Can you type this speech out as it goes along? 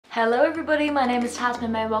Hello everybody, my name is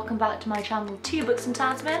Tazmyn-Mei, welcome back to my channel Tea Books and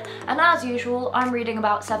Tazmyn, and as usual I'm reading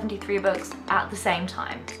about 73 books at the same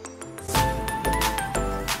time.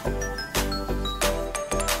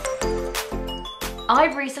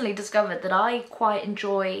 I've recently discovered that I quite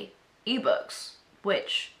enjoy ebooks,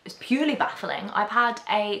 which is purely baffling. I've had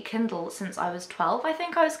a Kindle since I was 12, I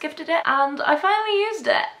think I was gifted it, and I finally used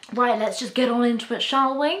it. Right, let's just get on into it,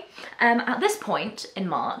 shall we? At this point in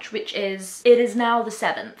March, it is now the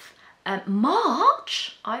 7th.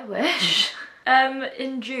 March? I wish.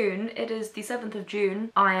 In June, it is the 7th of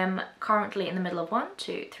June. I am currently in the middle of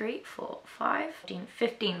 15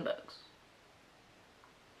 books.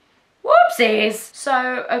 Whoopsies!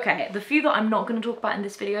 So, okay, the few that I'm not going to talk about in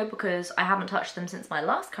this video because I haven't touched them since my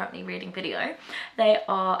last currently reading video. They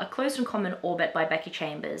are A Closed and Common Orbit by Becky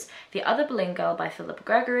Chambers, The Other Boleyn Girl by Philippa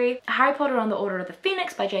Gregory, Harry Potter and the Order of the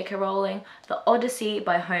Phoenix by J.K. Rowling, The Odyssey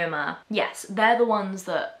by Homer. Yes, they're the ones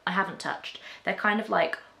that I haven't touched. They're kind of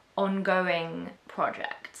like ongoing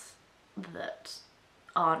projects that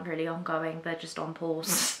aren't really ongoing, they're just on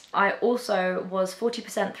pause. I also was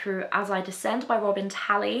 40% through As I Descend by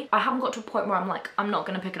Talley. I haven't got to a point where I'm like, I'm not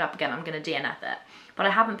going to pick it up again, I'm going to DNF it. But I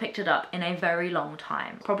haven't picked it up in a very long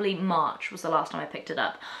time. Probably March was the last time I picked it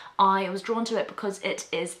up. I was drawn to it because it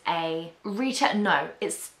is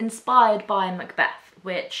it's inspired by Macbeth,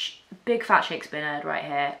 which, big fat Shakespeare nerd right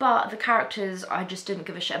here. But the characters, I just didn't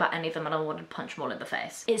give a shit about any of them and I wanted to punch them all in the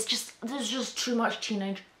face. There's just too much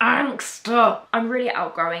teenage angst. I'm really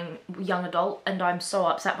outgrowing young adult and I'm so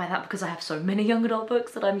upset by that because I have so many young adult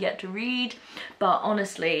books that I'm yet to read. But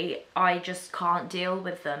honestly, I just can't deal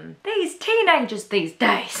with them. These teenagers these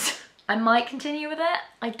days. I might continue with it,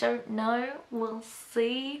 I don't know, we'll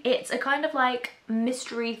see. It's a kind of like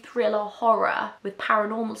mystery thriller horror with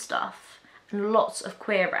paranormal stuff and lots of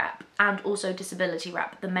queer rep and also disability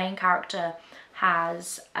rep. The main character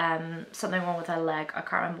has something wrong with her leg, I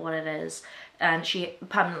can't remember what it is, and she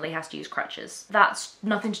permanently has to use crutches. That's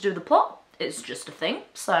nothing to do with the plot. It's just a thing,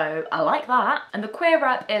 so I like that. And the queer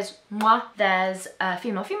rep is mwah. There's a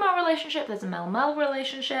female-female relationship, there's a male-male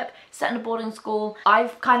relationship, set in a boarding school.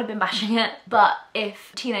 I've kind of been bashing it, but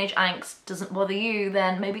if teenage angst doesn't bother you,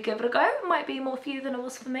 then maybe give it a go. It might be more for you than it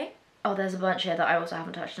was for me. Oh, there's a bunch here that I also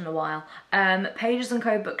haven't touched in a while. Pages &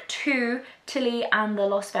 Co. Book 2, Talley and the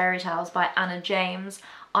Lost Fairytales by Anna James.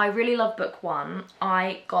 I really love book 1.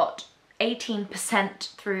 I got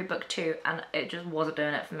 18% through book 2 and it just wasn't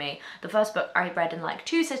doing it for me. The first book I read in like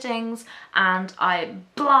 2 sittings and I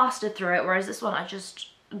blasted through it, whereas this one I just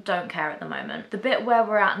don't care at the moment. The bit where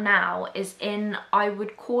we're at now is in, I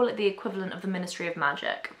would call it the equivalent of the Ministry of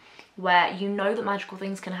Magic, where you know that magical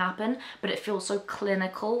things can happen, but it feels so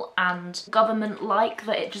clinical and government-like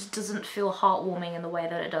that it just doesn't feel heartwarming in the way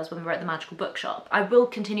that it does when we're at the magical bookshop. I will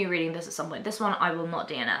continue reading this at some point. This one I will not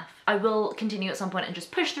DNF. I will continue at some point and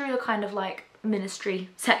just push through the kind of like ministry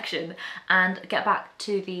section and get back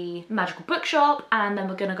to the magical bookshop, and then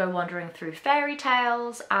we're gonna go wandering through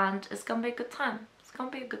Fairytales and it's gonna be a good time. Gonna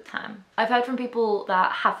be a good time. I've heard from people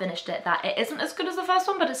that have finished it that it isn't as good as the first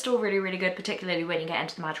one, but it's still really, really good, particularly when you get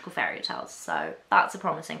into the magical fairy tales. So that's a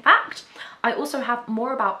promising fact. I also have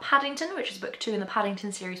more about Paddington, which is book 2 in the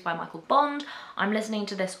Paddington series by Michael Bond. I'm listening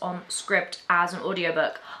to this on Script as an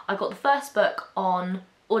audiobook. I got the first book on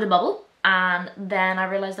Audible and then I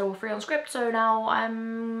realized they were free on Script, so now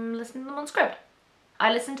I'm listening to them on Script.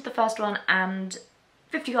 I listened to the first one and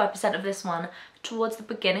 55% of this one towards the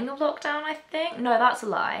beginning of lockdown, I think. No, that's a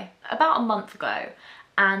lie. About a month ago.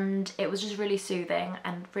 And it was just really soothing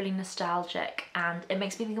and really nostalgic. And it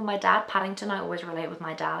makes me think of my dad. Paddington, I always relate with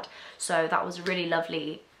my dad. So that was a really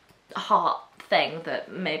lovely heart thing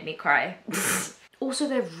that made me cry. Also,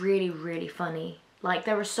 they're really, really funny. Like,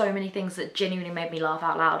 there are so many things that genuinely made me laugh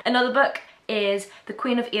out loud. Another book is The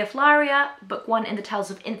Queen of Ieflaria, book 1 in the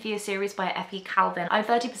Tales of Inthea series by Effie Calvin. I'm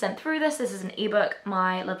 30% through this. This is an ebook.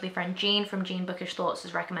 My lovely friend Jean from Jean Bookish Thoughts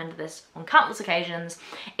has recommended this on countless occasions.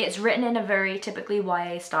 It's written in a very typically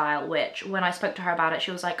YA style, which when I spoke to her about it,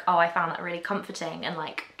 she was like, oh, I found that really comforting and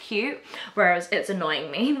like cute, whereas it's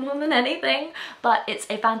annoying me more than anything. But it's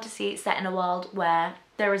a fantasy set in a world where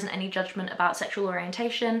there isn't any judgment about sexual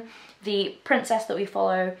orientation. The princess that we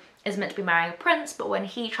follow is meant to be marrying a prince, but when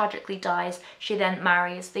he tragically dies, she then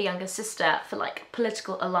marries the younger sister for like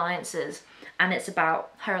political alliances, and it's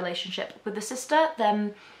about her relationship with the sister,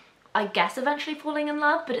 them I guess eventually falling in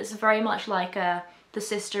love, but it's very much like the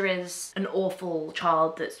sister is an awful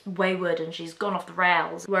child that's wayward and she's gone off the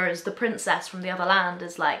rails, whereas the princess from the other land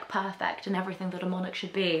is like perfect and everything that a monarch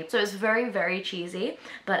should be. So it's very, very cheesy,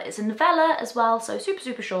 but it's a novella as well, so super,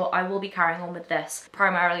 super short. I will be carrying on with this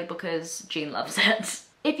primarily because Jean loves it.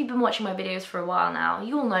 If you've been watching my videos for a while now,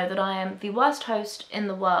 you'll know that I am the worst host in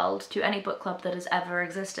the world to any book club that has ever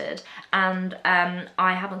existed, and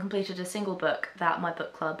I haven't completed a single book that my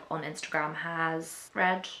book club on Instagram has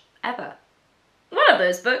read ever. One of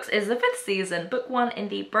those books is the 5th season, book 1 in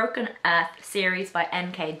the Broken Earth series by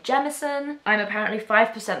N.K. Jemisin. I'm apparently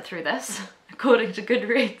 5% through this, according to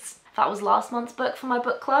Goodreads. That was last month's book for my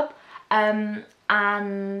book club, and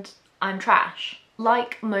I'm trash.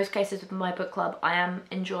 Like most cases with my book club, I am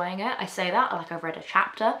enjoying it. I say that, like I've read a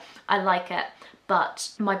chapter, I like it,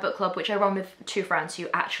 but my book club, which I run with 2 friends who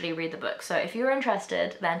actually read the book, so if you're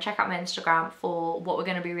interested, then check out my Instagram for what we're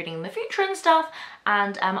going to be reading in the future and stuff,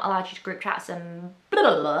 and I'll add you to group chats and blah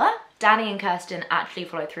blah blah. Danny and Kirsten actually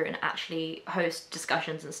follow through and actually host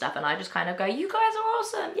discussions and stuff, and I just kind of go, you guys are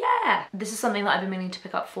awesome, yeah! This is something that I've been meaning to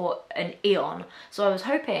pick up for an eon, so I was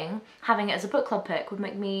hoping having it as a book club pick would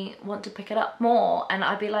make me want to pick it up more, and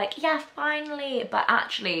I'd be like, yeah, finally! But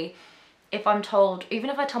actually, if I'm told, even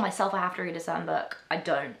if I tell myself I have to read a certain book, I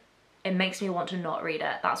don't. It makes me want to not read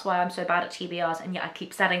it. That's why I'm so bad at TBRs, and yet I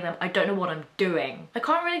keep setting them. I don't know what I'm doing. I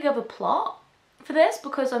can't really give a plot for this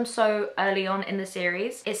because I'm so early on in the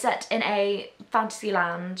series. It's set in a fantasy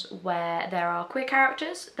land where there are queer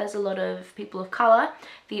characters, there's a lot of people of colour,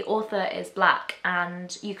 the author is black,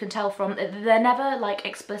 and you can tell from, they're never like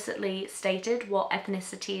explicitly stated what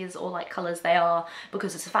ethnicities or like colours they are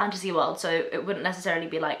because it's a fantasy world, so it wouldn't necessarily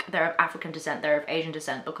be like they're of African descent, they're of Asian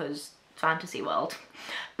descent because fantasy world.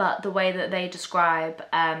 But the way that they describe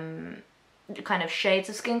kind of shades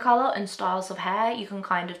of skin colour and styles of hair, you can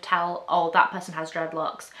kind of tell, oh, that person has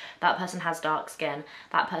dreadlocks, that person has dark skin,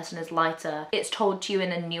 that person is lighter. It's told to you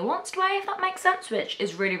in a nuanced way, if that makes sense, which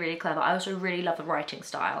is really, really clever. I also really love the writing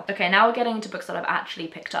style. Okay, now we're getting into books that I've actually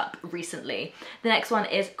picked up recently. The next one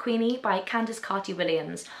is Queenie by Candace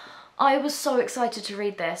Carty-Williams. I was so excited to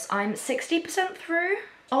read this. I'm 60% through.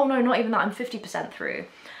 Oh no, not even that, I'm 50% through.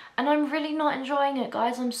 And I'm really not enjoying it,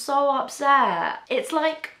 guys. I'm so upset. It's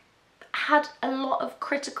like, had a lot of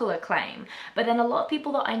critical acclaim, but then a lot of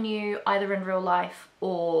people that I knew either in real life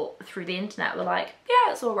or through the internet were like,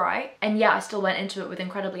 yeah, it's all right. And yeah, I still went into it with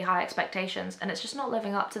incredibly high expectations, and it's just not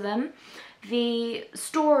living up to them. The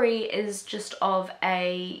story is just of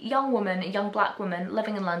a young woman, a young black woman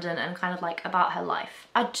living in London, and kind of like about her life.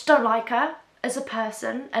 I just don't like her as a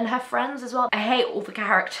person, and her friends as well. I hate all the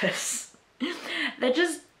characters. They're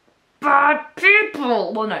just bad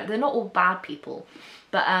people. Well, no, they're not all bad people,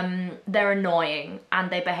 but they're annoying and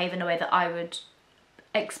they behave in a way that I would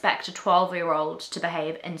expect a 12-year-old to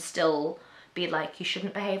behave, and still be like, you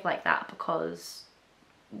shouldn't behave like that because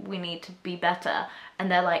we need to be better.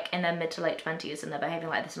 And they're like in their mid to late 20s and they're behaving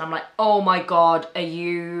like this, and I'm like, oh my god, are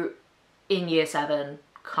you in year 7?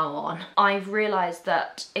 Come on. I've realised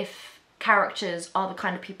that if characters are the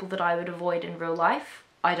kind of people that I would avoid in real life,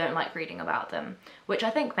 I don't like reading about them, which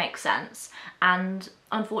I think makes sense. And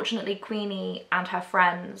unfortunately, Queenie and her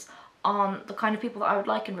friends aren't the kind of people that I would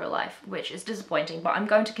like in real life, which is disappointing, but I'm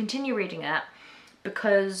going to continue reading it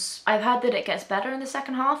because I've heard that it gets better in the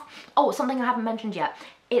second half. Oh, something I haven't mentioned yet.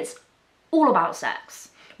 It's all about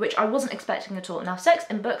sex, which I wasn't expecting at all. Now, sex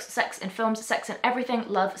in books, sex in films, sex in everything,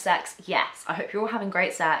 love sex, yes. I hope you're all having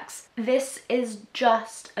great sex. This is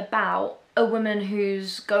just about a woman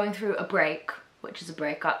who's going through a break, which is a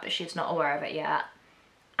breakup, but she's not aware of it yet,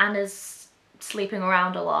 and is sleeping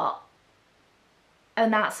around a lot.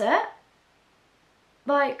 And that's it.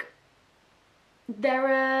 Like, there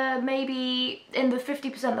are maybe, in the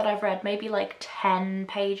 50% that I've read, maybe like 10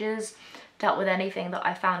 pages dealt with anything that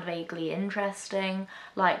I found vaguely interesting,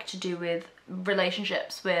 like to do with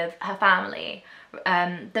relationships with her family.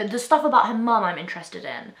 The stuff about her mum I'm interested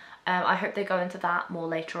in. I hope they go into that more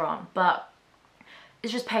later on, but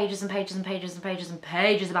it's just pages and pages and pages and pages and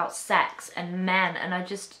pages about sex and men, and I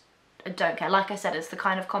don't care. Like I said, it's the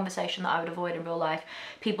kind of conversation that I would avoid in real life.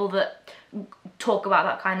 People that talk about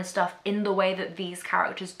that kind of stuff in the way that these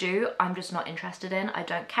characters do, I'm just not interested in. I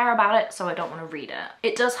don't care about it, so I don't want to read it.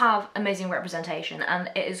 It does have amazing representation, and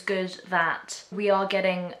it is good that we are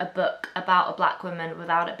getting a book about a black woman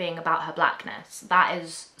without it being about her blackness. That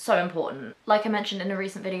is so important. Like I mentioned in a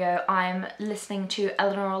recent video, I'm listening to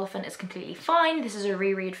Eleanor Oliphant Is Completely Fine. This is a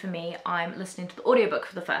reread for me. I'm listening to the audiobook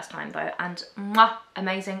for the first time though, and mwah,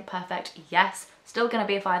 amazing, perfect, yes. Still gonna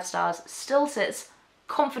be a 5 stars, still sits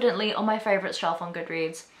confidently on my favourites shelf on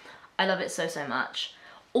Goodreads. I love it so, so much.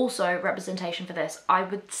 Also, representation for this, I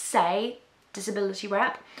would say disability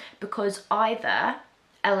rep, because either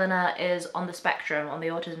Eleanor is on the spectrum, on the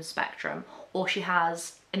autism spectrum, or she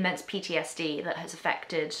has immense PTSD that has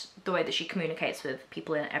affected the way that she communicates with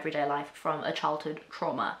people in everyday life from a childhood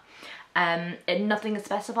trauma. Nothing is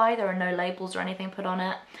specified, there are no labels or anything put on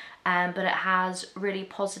it, but it has really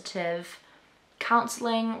positive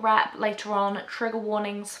counselling rep later on, trigger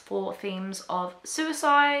warnings for themes of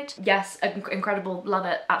suicide. Yes, incredible, love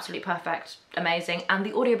it, absolutely perfect, amazing. And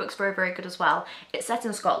the audiobook's very, very good as well. It's set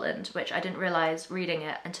in Scotland, which I didn't realise reading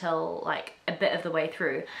it until like a bit of the way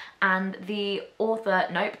through. And the author,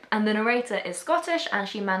 and the narrator is Scottish, and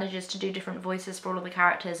she manages to do different voices for all of the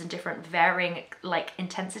characters and different varying like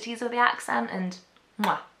intensities of the accent, and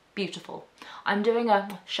mwah, beautiful. I'm doing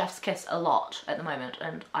a chef's kiss a lot at the moment,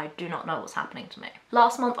 and I do not know what's happening to me.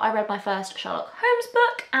 Last month I read my first Sherlock Holmes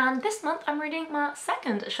book, and this month I'm reading my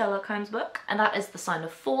second Sherlock Holmes book, and that is The Sign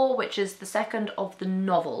of Four, which is the second of the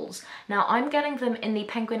novels. Now I'm getting them in the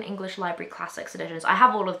Penguin English Library Classics editions. I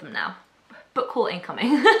have all of them now. Book haul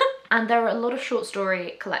incoming. And there are a lot of short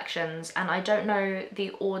story collections, and I don't know the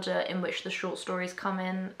order in which the short stories come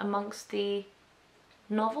in amongst the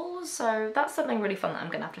novels, so that's something really fun that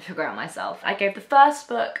I'm gonna have to figure out myself. I gave the first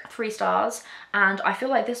book 3 stars, and I feel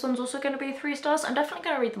like this one's also gonna be 3 stars. I'm definitely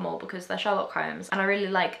gonna read them all because they're Sherlock Holmes, and I really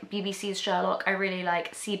like BBC's Sherlock. I really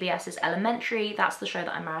like CBS's Elementary. That's the show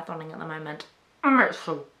that I'm marathoning at the moment. And it's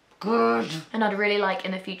so good. And I'd really like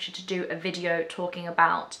in the future to do a video talking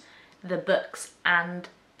about the books and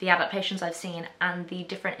the adaptations I've seen and the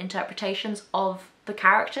different interpretations of the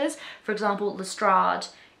characters. For example, Lestrade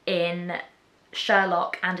in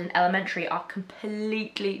Sherlock and in Elementary are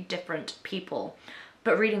completely different people,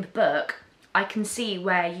 but reading the book I can see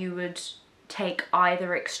where you would take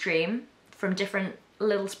either extreme from different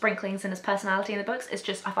little sprinklings in his personality in the books. It's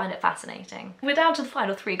just, I find it fascinating. We're down to the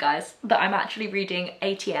final 3 guys that I'm actually reading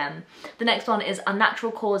ATM. The next one is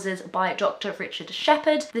Unnatural Causes by Dr. Richard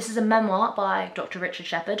Shepherd. This is a memoir by Dr. Richard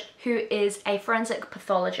Shepherd, who is a forensic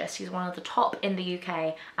pathologist. He's one of the top in the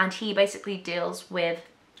UK, and he basically deals with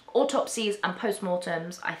autopsies and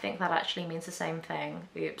postmortems, I think that actually means the same thing,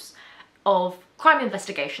 oops, of crime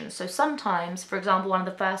investigations. So sometimes, for example, one of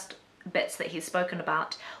the first bits that he's spoken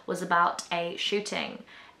about was about a shooting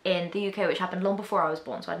in the UK which happened long before I was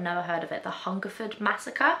born, so I'd never heard of it, the Hungerford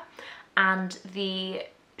Massacre, and the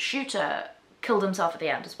shooter killed himself at the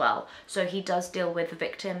end as well. So he does deal with the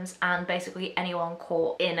victims and basically anyone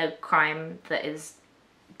caught in a crime that is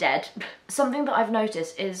dead. Something that I've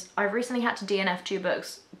noticed is I've recently had to DNF 2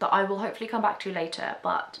 books that I will hopefully come back to later,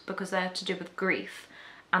 but because they're to do with grief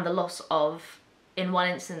and the loss of, in one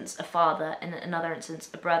instance, a father, in another instance,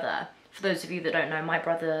 a brother. For those of you that don't know, my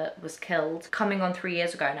brother was killed coming on 3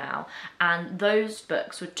 years ago now, and those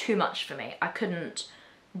books were too much for me. I couldn't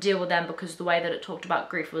deal with them because the way that it talked about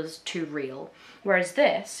grief was too real. Whereas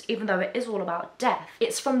this, even though it is all about death,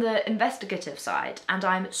 it's from the investigative side, and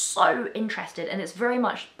I'm so interested, and it's very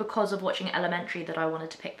much because of watching Elementary that I wanted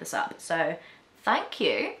to pick this up. So thank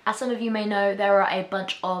you. As some of you may know, there are a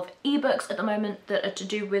bunch of ebooks at the moment that are to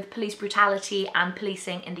do with police brutality and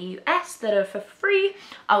policing in the US that are for free.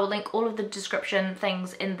 I will link all of the description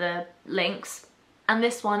things in the links. And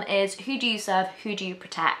this one is Who Do You Serve, Who Do You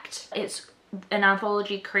Protect? It's an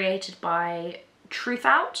anthology created by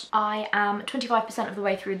Truthout. I am 25% of the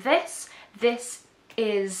way through this. This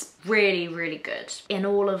is really, really good in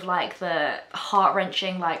all of like the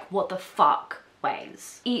heart-wrenching, like what the fuck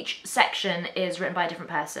ways. Each section is written by a different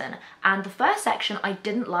person, and the first section I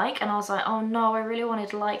didn't like, and I was like, oh no, I really wanted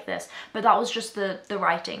to like this, but that was just the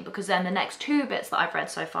writing, because then the next 2 bits that I've read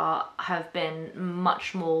so far have been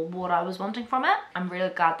much more what I was wanting from it. I'm really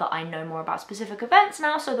glad that I know more about specific events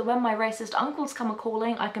now, so that when my racist uncles come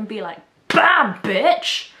a-calling, I can be like, BAM,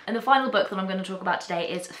 bitch! And the final book that I'm going to talk about today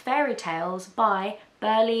is Fairytales by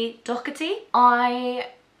Berlie Doherty. I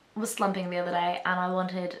was slumping the other day and I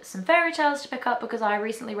wanted some fairy tales to pick up because I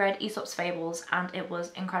recently read Aesop's Fables and it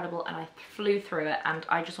was incredible, and I flew through it, and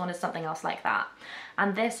I just wanted something else like that.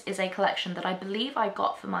 And this is a collection that I believe I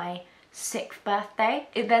got for my 6th birthday.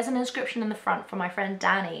 There's an inscription in the front from my friend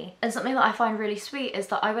Danny, and something that I find really sweet is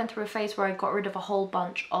that I went through a phase where I got rid of a whole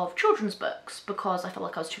bunch of children's books because I felt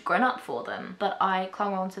like I was too grown up for them, but I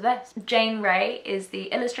clung on to this. Jane Ray is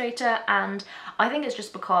the illustrator, and I think it's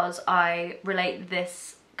just because I relate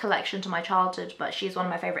this collection to my childhood, but she's one of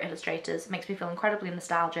my favourite illustrators. It makes me feel incredibly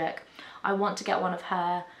nostalgic. I want to get one of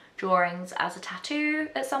her drawings as a tattoo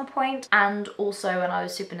at some point, and also when I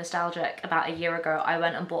was super nostalgic about a year ago, I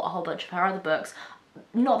went and bought a whole bunch of her other books.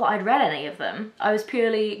 Not that I'd read any of them, I was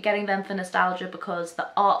purely getting them for nostalgia because the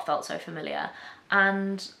art felt so familiar,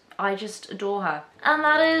 and I just adore her. And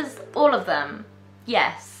that is all of them.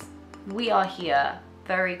 Yes, we are here.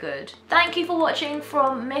 Very good. Thank you for watching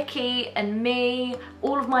from Mickey and me.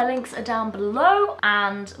 All of my links are down below,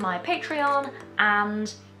 and my Patreon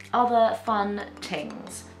and other fun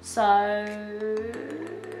things. So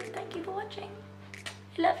thank you for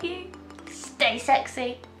I love you. Stay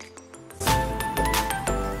sexy.